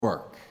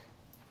work.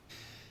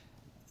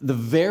 The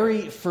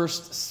very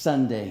first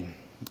Sunday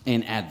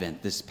in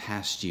Advent this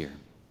past year,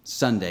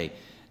 Sunday,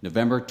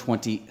 November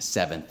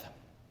 27th.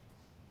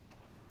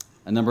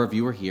 A number of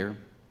you were here.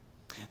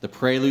 The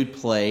prelude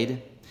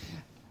played.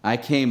 I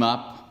came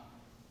up.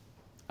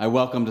 I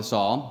welcomed us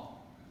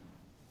all.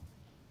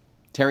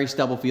 Terry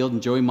Stubblefield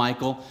and Joey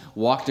Michael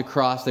walked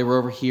across. They were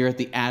over here at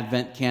the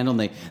Advent candle,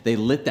 and they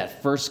lit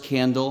that first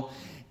candle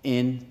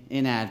in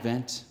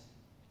Advent.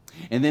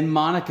 And then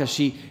Monica,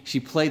 she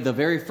played the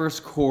very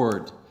first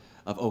chord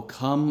of O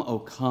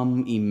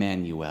Come,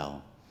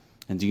 Emmanuel.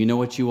 And do you know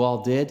what you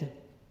all did?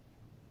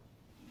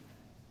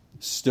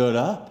 Stood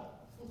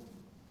up.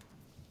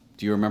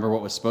 Do you remember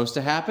what was supposed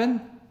to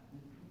happen?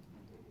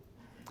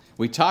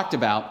 We talked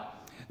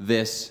about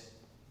this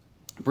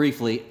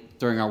briefly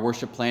during our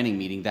worship planning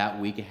meeting that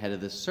week ahead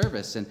of this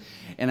service.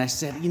 And I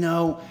said,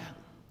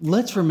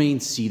 let's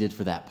remain seated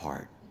for that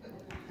part.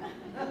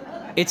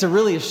 It's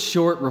really a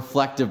short,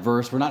 reflective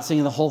verse. We're not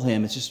singing the whole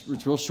hymn. It's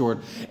real short.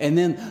 And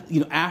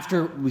then,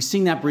 after we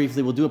sing that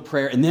briefly, we'll do a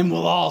prayer, and then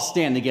we'll all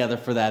stand together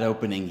for that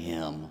opening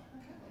hymn.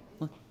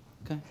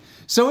 Okay.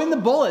 So in the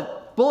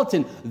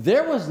bulletin,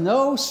 there was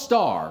no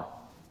star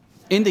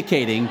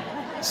indicating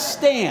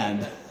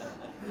stand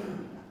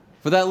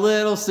for that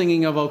little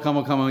singing of O Come,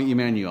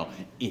 Emmanuel.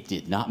 It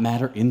did not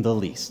matter in the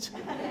least.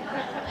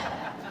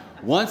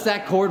 Once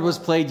that chord was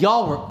played,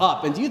 y'all were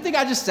up. And do you think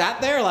I just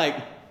sat there like,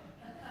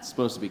 it's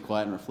supposed to be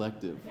quiet and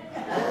reflective?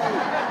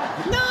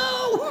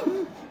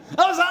 No!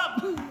 I was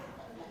up!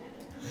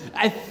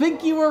 I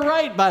think you were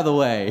right, by the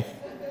way.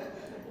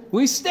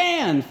 We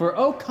stand for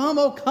O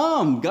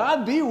come,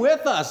 God be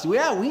with us.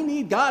 Yeah, we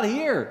need God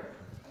here.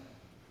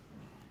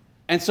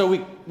 And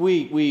so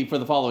we for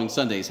the following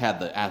Sundays had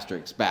the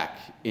asterisks back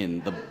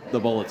in the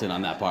bulletin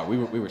on that part. We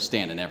were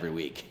standing every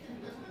week.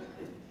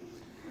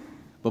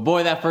 But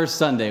boy, that first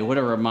Sunday, what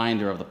a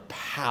reminder of the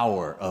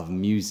power of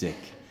music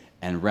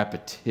and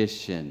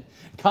repetition.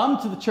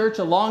 Come to the church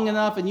long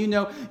enough and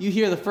you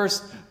hear the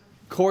first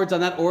chords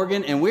on that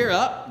organ and we're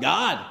up.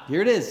 God,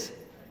 here it is.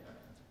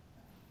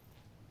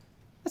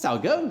 That's how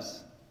it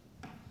goes.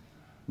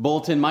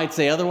 Bulletin might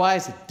say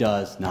otherwise. It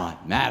does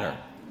not matter.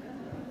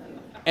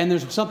 And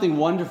there's something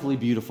wonderfully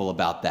beautiful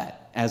about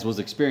that, as was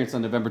experienced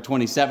on November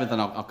 27th,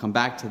 and I'll come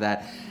back to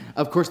that.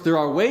 Of course, there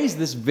are ways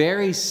this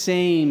very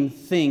same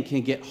thing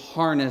can get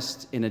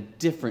harnessed in a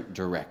different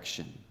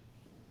direction.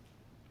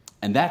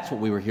 And that's what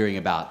we were hearing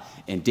about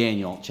in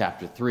Daniel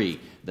chapter 3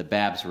 that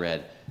Babs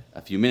read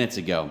a few minutes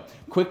ago.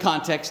 Quick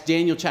context,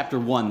 Daniel chapter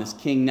 1, this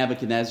King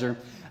Nebuchadnezzar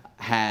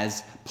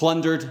has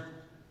plundered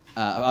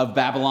of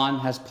Babylon,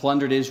 has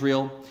plundered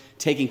Israel,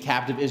 taking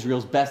captive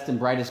Israel's best and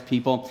brightest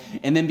people,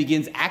 and then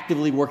begins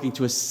actively working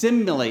to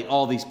assimilate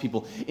all these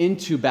people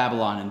into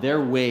Babylon and their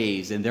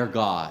ways and their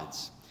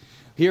gods.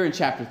 Here in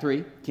chapter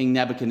 3, King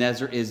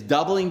Nebuchadnezzar is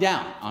doubling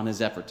down on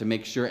his effort to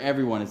make sure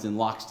everyone is in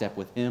lockstep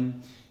with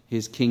him,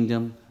 his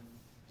kingdom,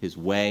 his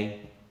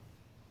way.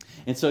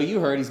 And so you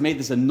heard he's made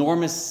this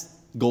enormous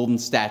golden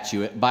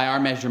statue, by our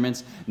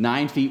measurements,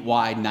 9 feet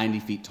wide, 90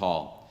 feet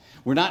tall.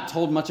 We're not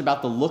told much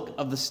about the look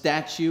of the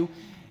statue,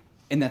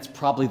 and that's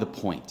probably the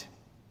point.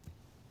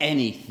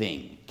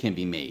 Anything can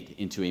be made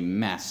into a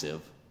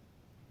massive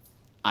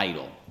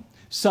idol.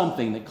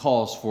 Something that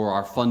calls for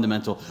our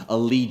fundamental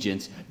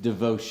allegiance,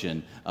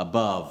 devotion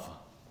above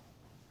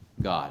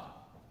God.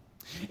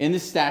 In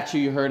this statue,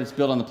 you heard it's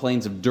built on the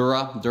plains of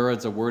Dura. Dura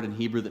is a word in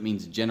Hebrew that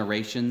means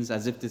generations,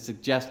 as if to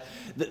suggest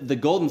that the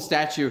golden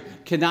statue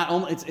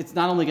it's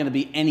not only going to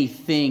be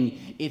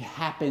anything, it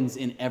happens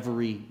in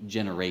every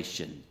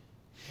generation.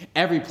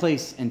 Every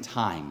place and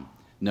time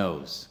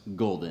knows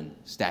golden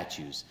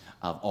statues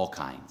of all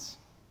kinds.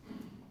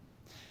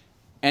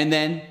 And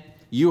then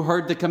you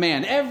heard the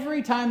command.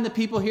 Every time the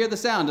people hear the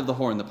sound of the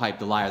horn, the pipe,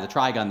 the lyre, the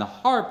trigon, the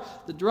harp,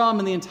 the drum,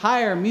 and the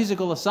entire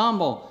musical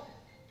ensemble,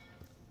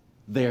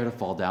 they are to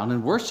fall down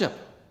and worship.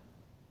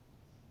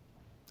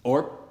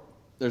 Or,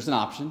 there's an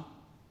option,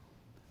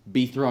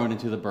 be thrown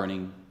into the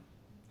burning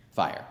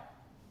fire.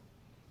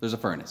 There's a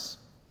furnace.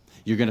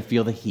 You're going to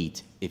feel the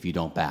heat if you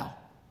don't bow.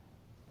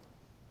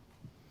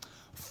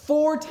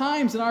 4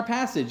 times in our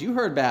passage, you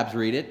heard Babs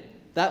read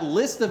it, that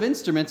list of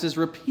instruments is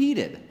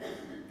repeated.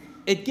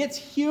 It gets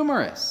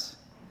humorous.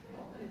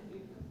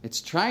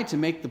 It's trying to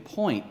make the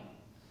point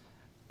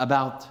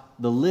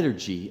about the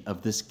liturgy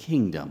of this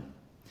kingdom.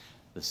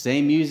 The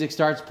same music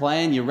starts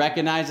playing, you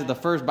recognize it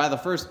by the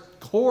first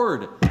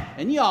chord,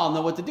 and you all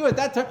know what to do at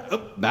that time.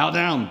 Oh, bow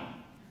down.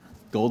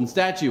 Golden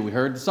statue, we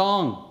heard the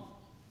song.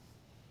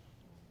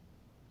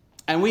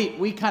 And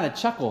we kind of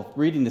chuckle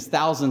reading this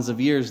thousands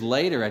of years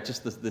later at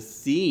just the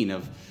scene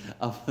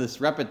of this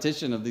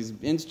repetition of these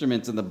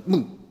instruments and the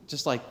boom,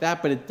 just like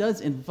that. But it does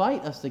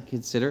invite us to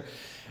consider,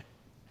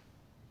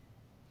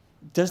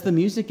 does the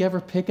music ever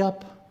pick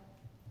up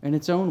in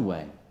its own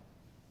way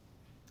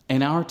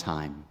in our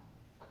time?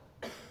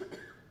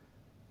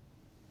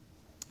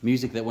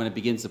 Music that when it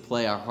begins to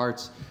play, our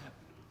hearts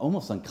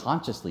almost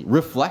unconsciously,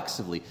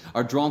 reflexively,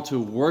 are drawn to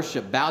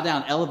worship, bow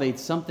down, elevate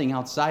something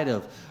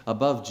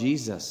above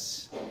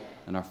Jesus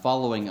and and our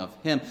following of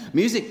him.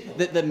 Music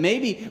that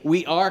maybe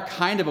we are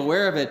kind of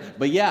aware of it,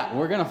 but yeah,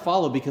 we're going to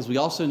follow because we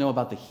also know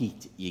about the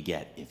heat you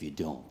get if you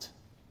don't.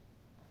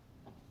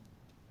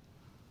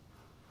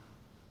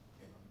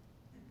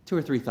 2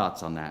 or 3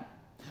 thoughts on that.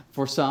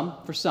 For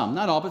some,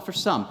 not all, but for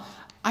some,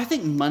 I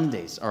think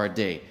Mondays are a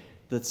day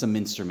that some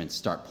instruments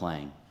start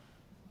playing.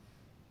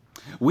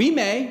 We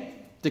may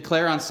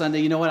declare on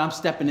Sunday, you know what, I'm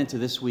stepping into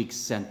this week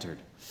centered.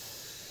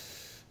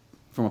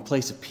 From a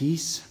place of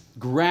peace,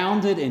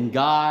 grounded in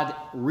God,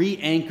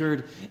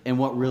 re-anchored in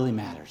what really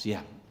matters.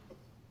 Yeah.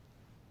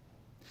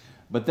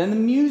 But then the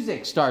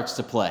music starts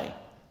to play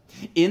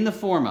in the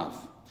form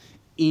of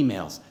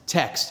emails,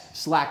 text,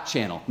 Slack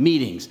channel,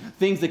 meetings,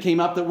 things that came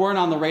up that weren't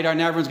on the radar.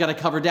 Now everyone's got to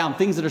cover down,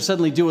 things that are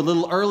suddenly due a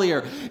little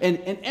earlier. And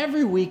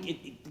every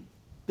week,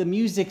 the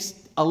music's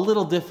a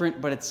little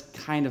different, but it's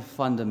kind of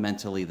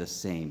fundamentally the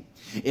same.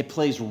 It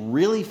plays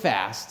really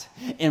fast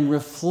and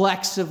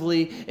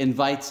reflexively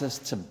invites us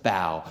to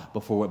bow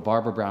before what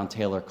Barbara Brown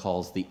Taylor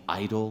calls the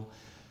idol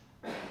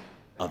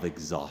of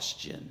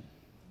exhaustion.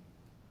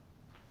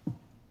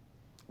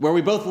 Where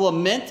we both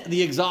lament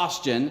the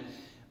exhaustion,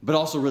 but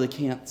also really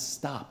can't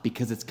stop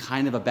because it's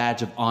kind of a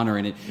badge of honor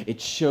and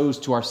it shows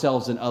to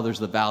ourselves and others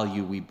the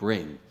value we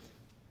bring.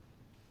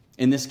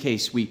 In this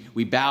case,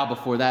 we bow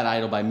before that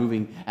idol by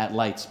moving at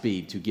light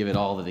speed to give it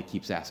all that it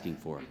keeps asking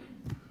for.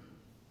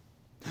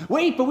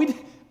 Wait, but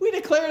we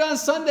declared on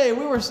Sunday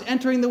we were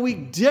entering the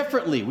week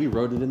differently. We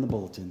wrote it in the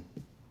bulletin.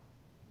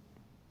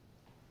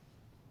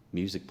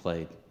 Music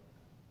played.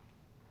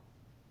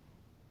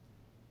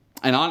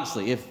 And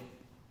honestly, if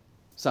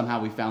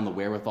somehow we found the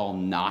wherewithal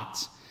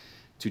not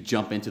to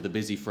jump into the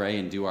busy fray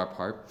and do our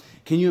part,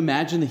 can you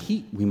imagine the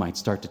heat we might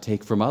start to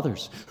take from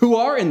others who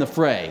are in the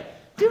fray?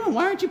 Dude,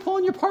 why aren't you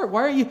pulling your part?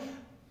 Why are you?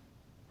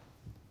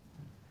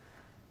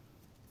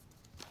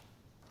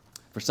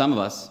 For some of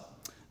us,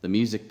 the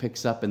music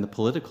picks up in the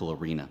political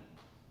arena,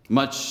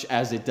 much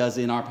as it does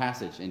in our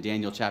passage in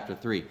Daniel chapter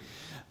 3.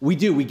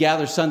 We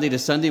gather Sunday to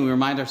Sunday and we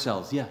remind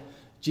ourselves,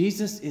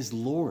 Jesus is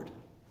Lord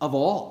of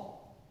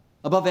all,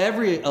 above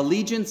every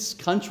allegiance,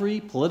 country,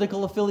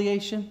 political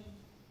affiliation.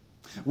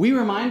 We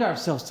remind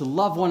ourselves to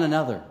love one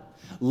another,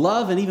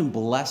 love and even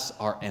bless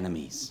our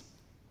enemies.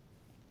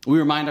 We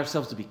remind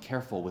ourselves to be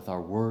careful with our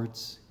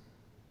words.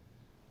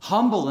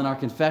 Humble in our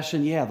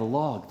confession. Yeah, the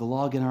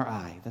log in our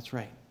eye. That's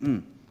right.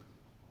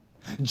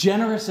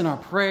 Generous in our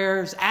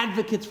prayers.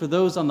 Advocates for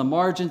those on the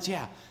margins.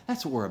 Yeah,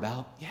 that's what we're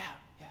about. Yeah.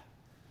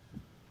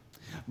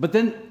 But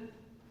then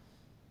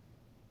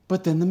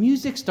the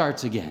music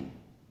starts again.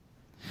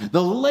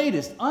 The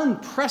latest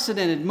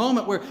unprecedented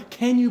moment where,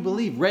 can you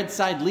believe, red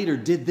side leader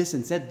did this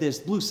and said this,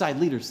 blue side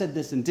leader said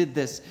this and did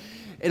this.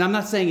 And I'm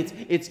not saying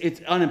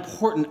it's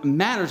unimportant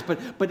matters,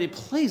 but it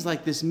plays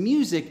like this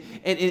music,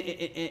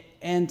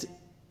 and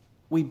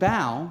we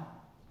bow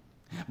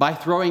by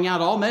throwing out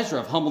all measure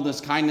of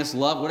humbleness, kindness,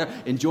 love, whatever,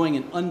 enjoying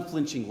an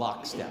unflinching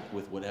lockstep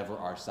with whatever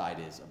our side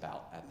is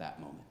about at that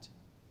moment.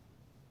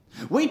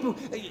 Wait,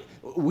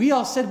 we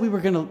all said we were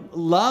going to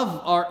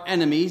love our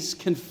enemies,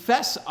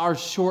 confess our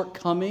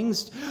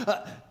shortcomings.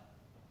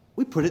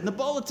 We put it in the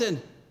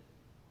bulletin.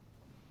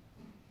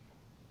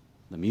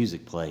 The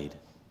music played.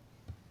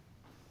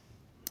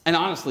 And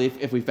honestly,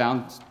 if we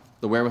found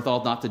the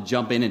wherewithal not to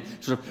jump in and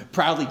sort of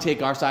proudly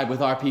take our side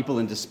with our people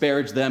and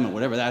disparage them and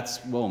whatever,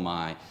 that's, oh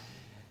my.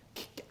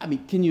 I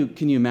mean, can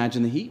you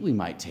imagine the heat we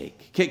might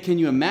take? Can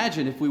you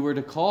imagine if we were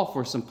to call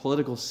for some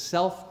political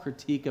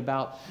self-critique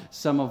about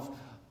some of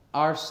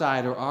our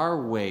side or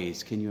our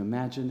ways? Can you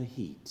imagine the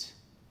heat?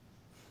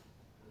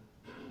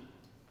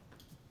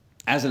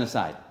 As an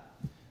aside,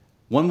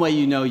 one way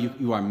you know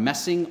you are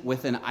messing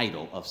with an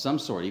idol of some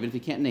sort, even if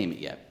you can't name it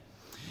yet,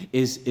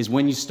 is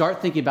when you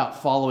start thinking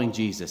about following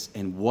Jesus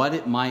and what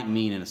it might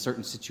mean in a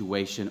certain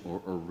situation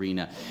or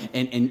arena,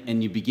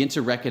 and you begin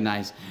to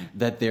recognize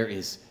that there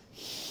is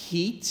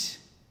heat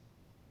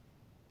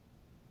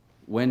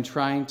when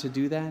trying to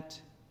do that.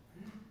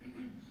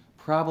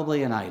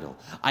 Probably an idol.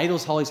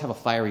 Idols always have a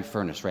fiery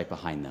furnace right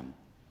behind them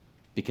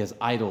because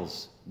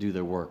idols do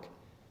their work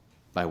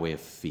by way of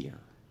fear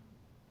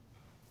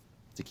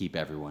to keep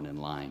everyone in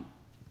line.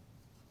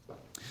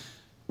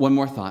 One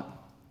more thought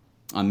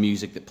on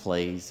music that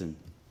plays and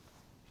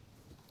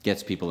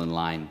gets people in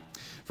line.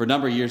 For a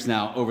number of years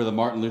now, over the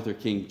Martin Luther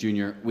King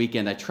Jr.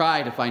 weekend, I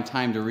try to find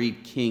time to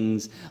read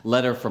King's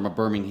Letter from a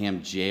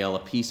Birmingham Jail, a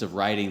piece of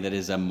writing that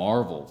is a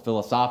marvel,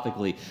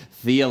 philosophically,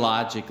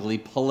 theologically,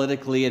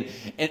 politically,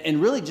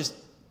 and really just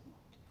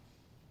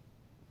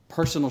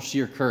personal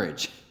sheer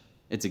courage.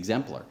 It's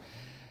exemplar.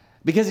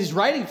 Because he's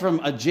writing from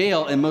a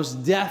jail and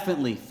most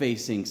definitely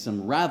facing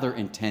some rather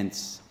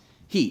intense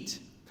heat.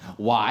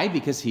 Why?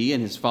 Because he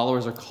and his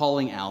followers are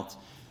calling out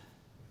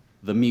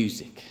the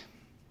music,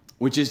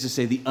 which is to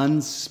say the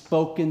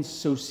unspoken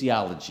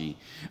sociology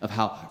of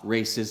how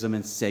racism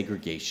and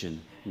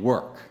segregation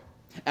work.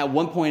 At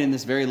one point in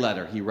this very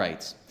letter, he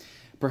writes,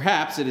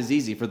 "Perhaps it is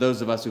easy for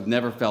those of us who've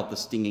never felt the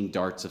stinging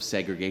darts of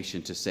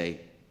segregation to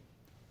say,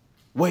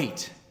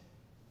 'Wait,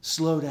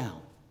 slow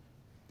down.'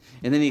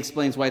 And then he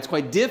explains why it's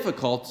quite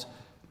difficult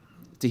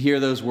to hear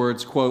those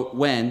words, quote,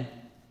 when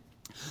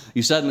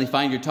you suddenly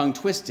find your tongue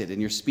twisted and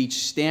your speech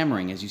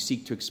stammering as you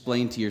seek to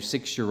explain to your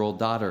 6-year-old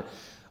daughter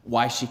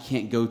why she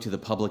can't go to the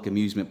public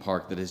amusement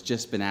park that has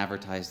just been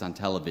advertised on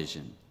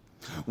television.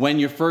 When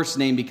your first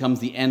name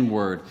becomes the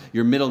N-word,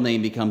 your middle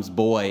name becomes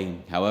Boy,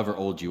 however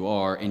old you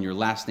are, and your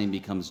last name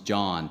becomes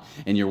John,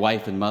 and your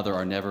wife and mother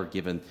are never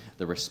given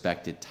the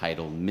respected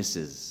title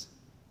Mrs.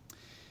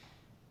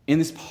 In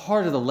this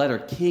part of the letter,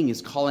 King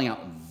is calling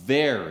out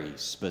very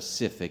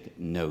specific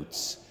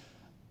notes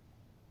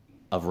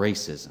of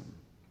racism.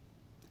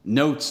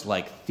 Notes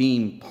like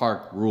theme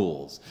park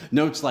rules.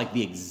 Notes like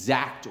the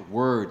exact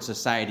word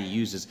society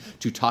uses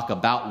to talk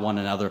about one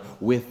another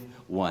with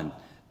one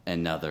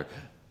another.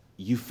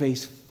 You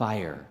face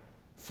fire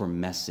for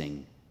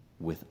messing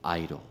with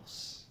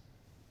idols.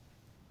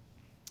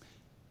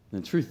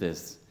 And the truth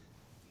is,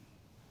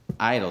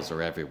 idols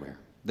are everywhere.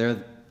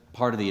 They're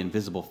part of the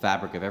invisible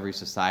fabric of every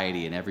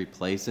society and every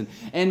place.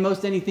 And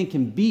most anything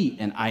can be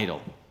an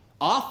idol.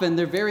 Often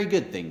they're very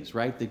good things,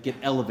 right? That get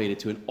elevated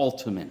to an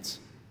ultimate,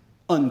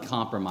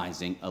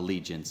 uncompromising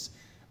allegiance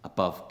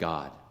above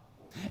God.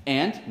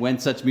 And when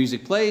such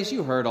music plays,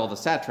 you heard all the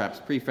satraps,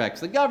 prefects,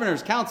 the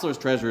governors, counselors,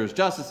 treasurers,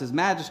 justices,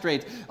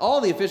 magistrates,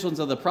 all the officials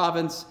of the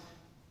province,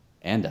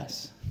 and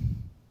us.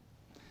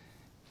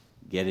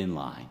 Get in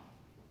line.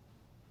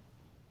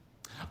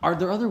 Are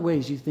there other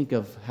ways you think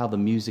of how the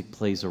music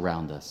plays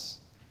around us?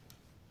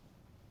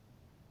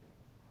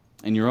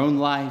 In your own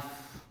life,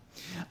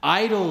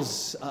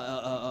 idols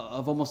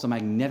of almost a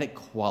magnetic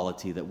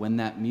quality that when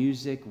that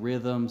music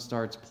rhythm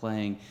starts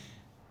playing,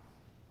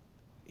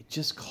 it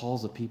just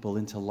calls the people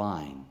into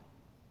line,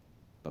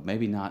 but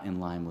maybe not in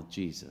line with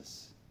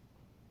Jesus.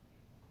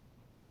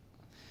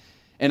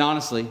 And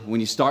honestly, when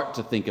you start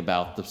to think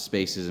about the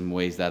spaces and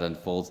ways that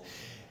unfolds,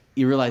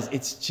 you realize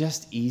it's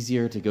just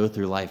easier to go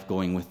through life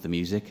going with the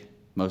music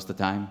most of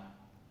the time.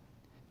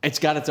 It's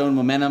got its own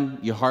momentum.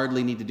 You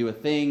hardly need to do a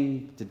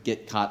thing to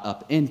get caught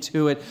up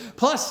into it.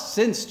 Plus,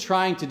 since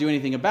trying to do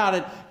anything about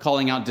it,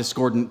 calling out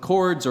discordant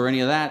chords or any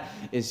of that,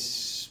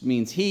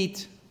 means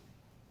heat.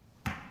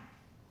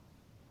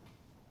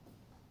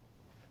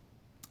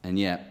 And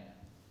yet,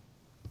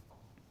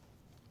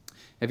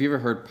 have you ever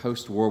heard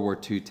post-World War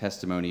II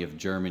testimony of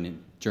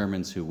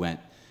Germans who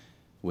went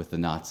with the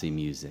Nazi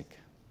music?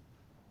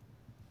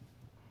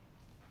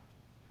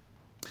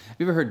 Have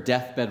you ever heard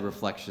deathbed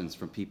reflections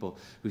from people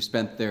who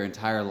spent their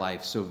entire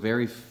life so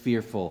very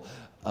fearful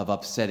of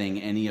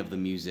upsetting any of the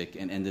music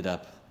and ended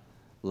up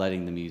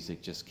letting the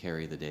music just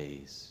carry the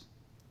days?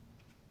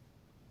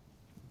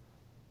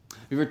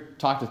 Have you ever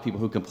talked with people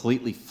who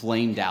completely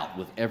flamed out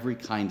with every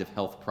kind of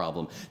health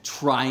problem,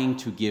 trying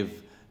to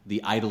give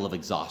the idol of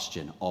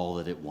exhaustion all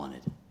that it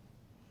wanted?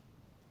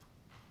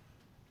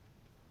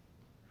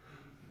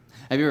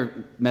 Have you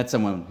ever met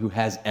someone who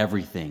has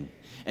everything,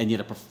 and yet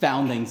a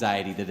profound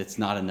anxiety that it's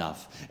not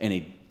enough, and a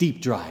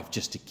deep drive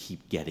just to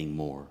keep getting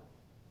more?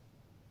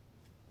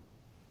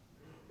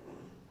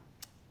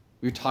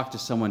 We talked to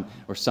someone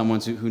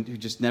who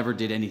just never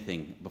did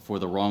anything before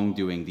the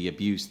wrongdoing, the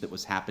abuse that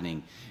was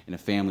happening in a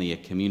family, a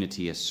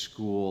community, a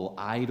school.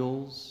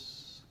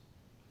 Idols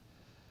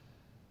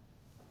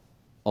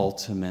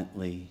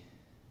ultimately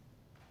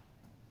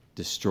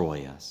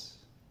destroy us.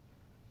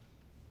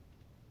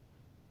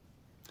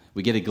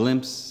 We get a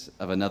glimpse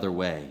of another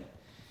way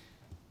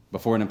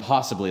before an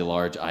impossibly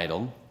large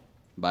idol,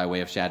 by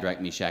way of Shadrach,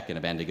 Meshach, and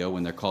Abednego,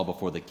 when they're called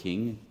before the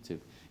king to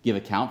give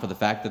account for the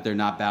fact that they're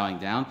not bowing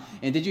down.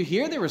 And did you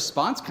hear their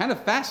response? Kind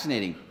of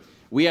fascinating.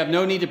 We have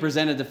no need to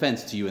present a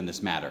defense to you in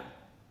this matter.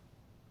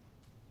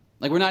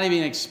 Like, we're not even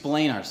going to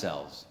explain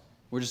ourselves.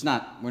 We're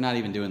not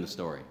even doing the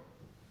story.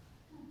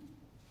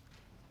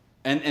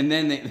 And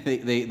then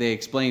they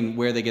explain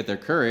where they get their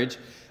courage.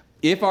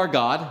 If our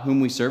God, whom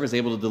we serve, is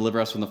able to deliver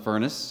us from the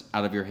furnace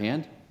out of your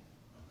hand,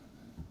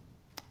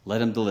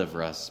 let him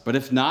deliver us. But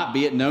if not,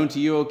 be it known to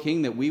you, O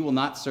king, that we will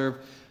not serve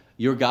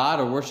your God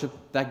or worship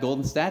that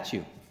golden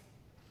statue.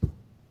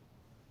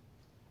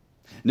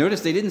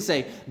 Notice they didn't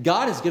say,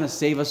 God is going to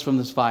save us from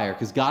this fire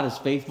because God is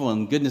faithful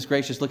and goodness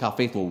gracious, look how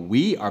faithful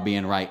we are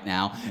being right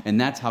now, and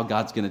that's how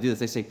God's going to do this.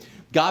 They say,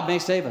 God may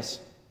save us.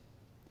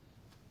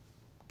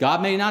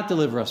 God may not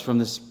deliver us from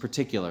this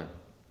particular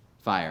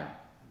fire.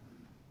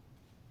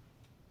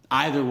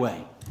 Either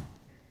way,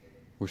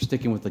 we're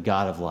sticking with the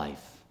God of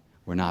life.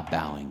 We're not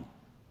bowing.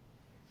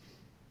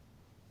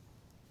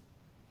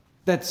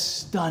 That's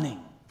stunning.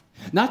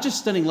 Not just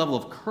stunning level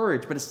of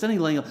courage, but a stunning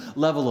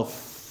level of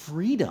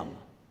freedom.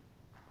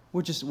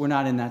 We're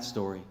not in that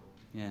story.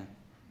 Yeah.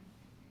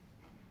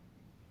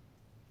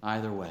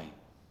 Either way,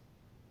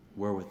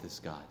 we're with this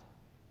God.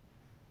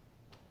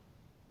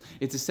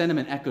 It's a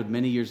sentiment echoed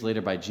many years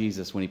later by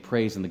Jesus when he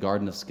prays in the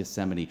Garden of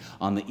Gethsemane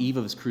on the eve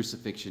of his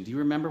crucifixion. Do you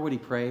remember what he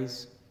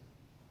prays?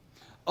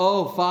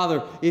 Oh,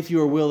 Father, if you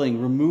are willing,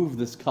 remove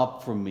this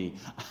cup from me.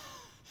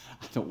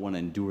 I don't want to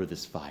endure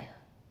this fire.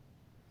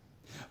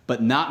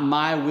 But not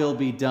my will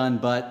be done,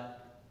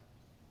 but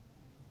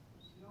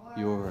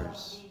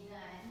yours.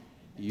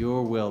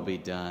 Your will be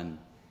done.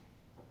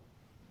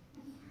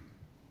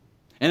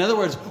 In other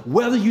words,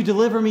 whether you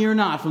deliver me or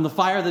not from the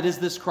fire that is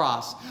this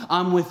cross,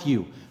 I'm with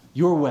you,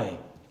 your way,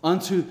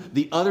 unto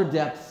the utter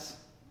depths,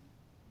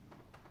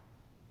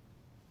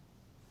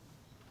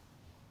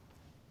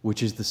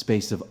 which is the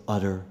space of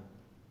utter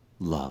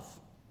love.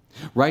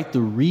 Right?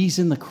 The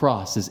reason the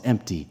cross is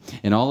empty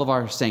in all of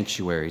our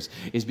sanctuaries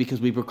is because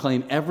we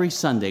proclaim every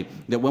Sunday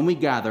that when we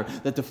gather,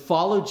 that to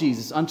follow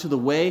Jesus unto the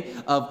way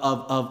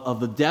of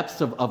the depths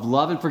of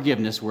love and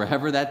forgiveness,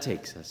 wherever that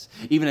takes us,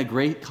 even at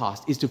great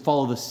cost, is to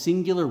follow the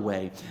singular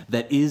way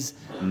that is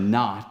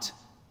not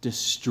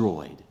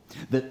destroyed,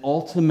 that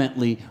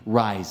ultimately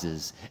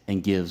rises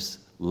and gives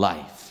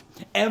life.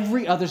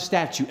 Every other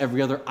statue,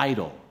 every other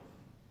idol,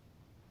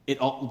 it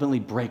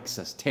ultimately breaks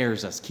us,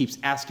 tears us, keeps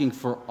asking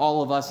for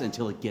all of us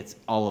until it gets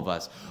all of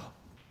us.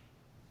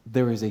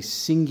 There is a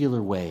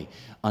singular way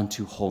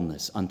unto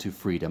wholeness, unto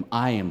freedom.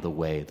 I am the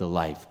way, the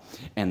life,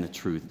 and the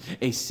truth.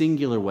 A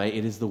singular way,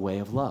 it is the way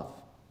of love.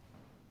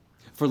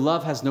 For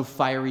love has no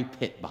fiery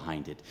pit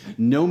behind it,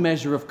 no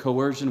measure of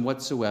coercion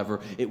whatsoever.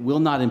 It will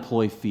not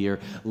employ fear.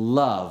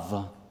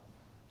 Love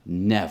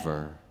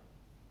never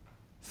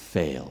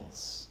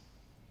fails.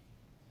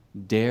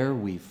 Dare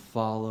we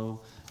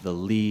follow the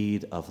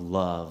lead of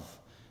love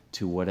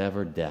to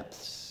whatever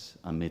depths,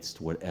 amidst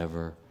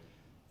whatever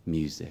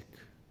music.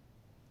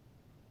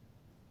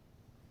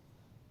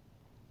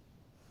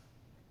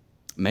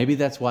 Maybe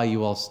that's why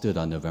you all stood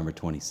on November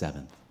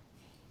 27th.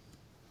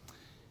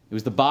 It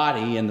was the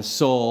body and the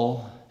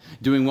soul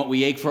doing what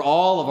we ache for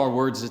all of our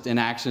words and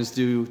actions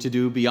to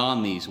do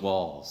beyond these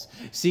walls.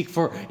 Seek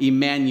for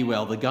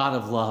Emmanuel, the God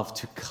of love,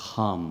 to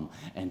come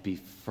and be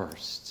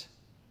first.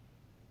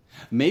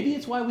 Maybe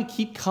it's why we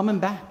keep coming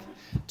back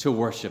to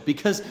worship,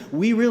 because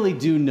we really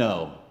do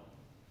know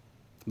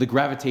the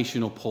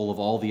gravitational pull of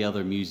all the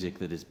other music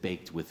that is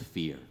baked with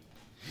fear.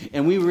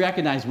 And we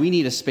recognize we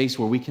need a space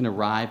where we can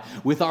arrive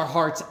with our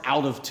hearts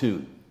out of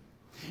tune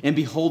and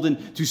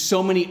beholden to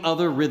so many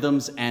other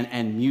rhythms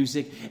and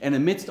music. And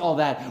amidst all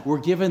that, we're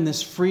given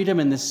this freedom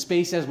and this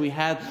space, as we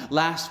had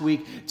last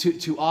week,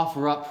 to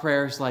offer up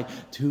prayers like,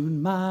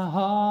 tune my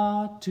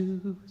heart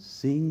to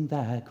sing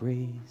thy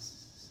grace.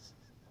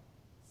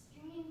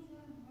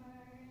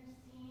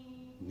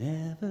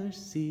 Never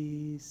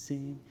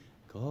ceasing,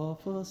 call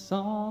for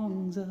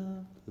songs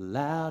of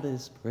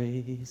loudest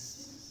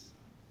praise.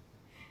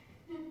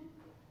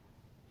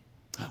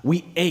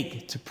 We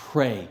ache to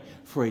pray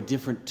for a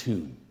different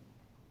tune,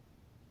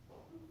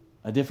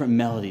 a different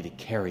melody to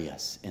carry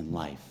us in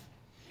life.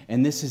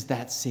 And this is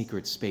that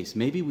sacred space.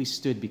 Maybe we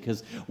stood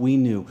because we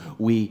knew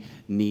we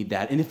need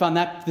that. And if on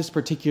this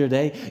particular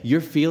day, you're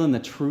feeling the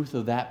truth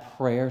of that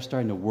prayer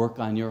starting to work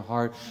on your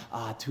heart,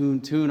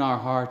 tune our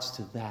hearts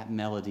to that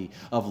melody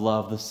of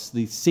love,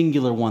 the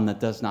singular one that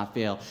does not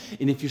fail.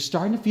 And if you're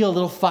starting to feel a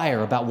little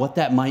fire about what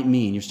that might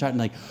mean, you're starting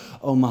like,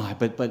 oh my,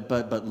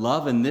 but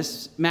love in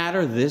this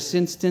matter, this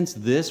instance,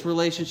 this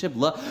relationship,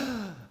 love,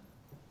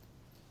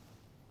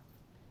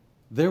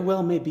 there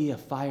well may be a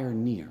fire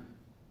near.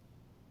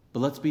 But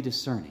let's be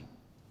discerning.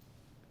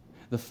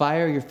 The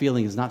fire you're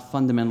feeling is not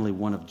fundamentally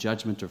one of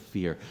judgment or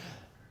fear.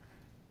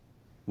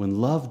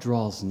 When love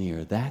draws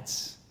near,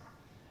 that's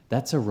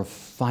a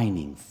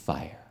refining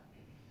fire.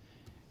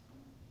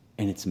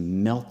 And it's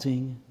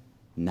melting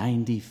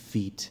 90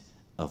 feet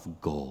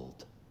of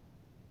gold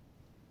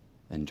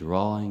and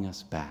drawing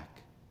us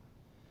back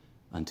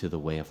unto the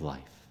way of life.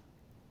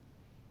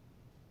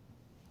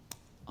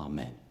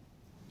 Amen.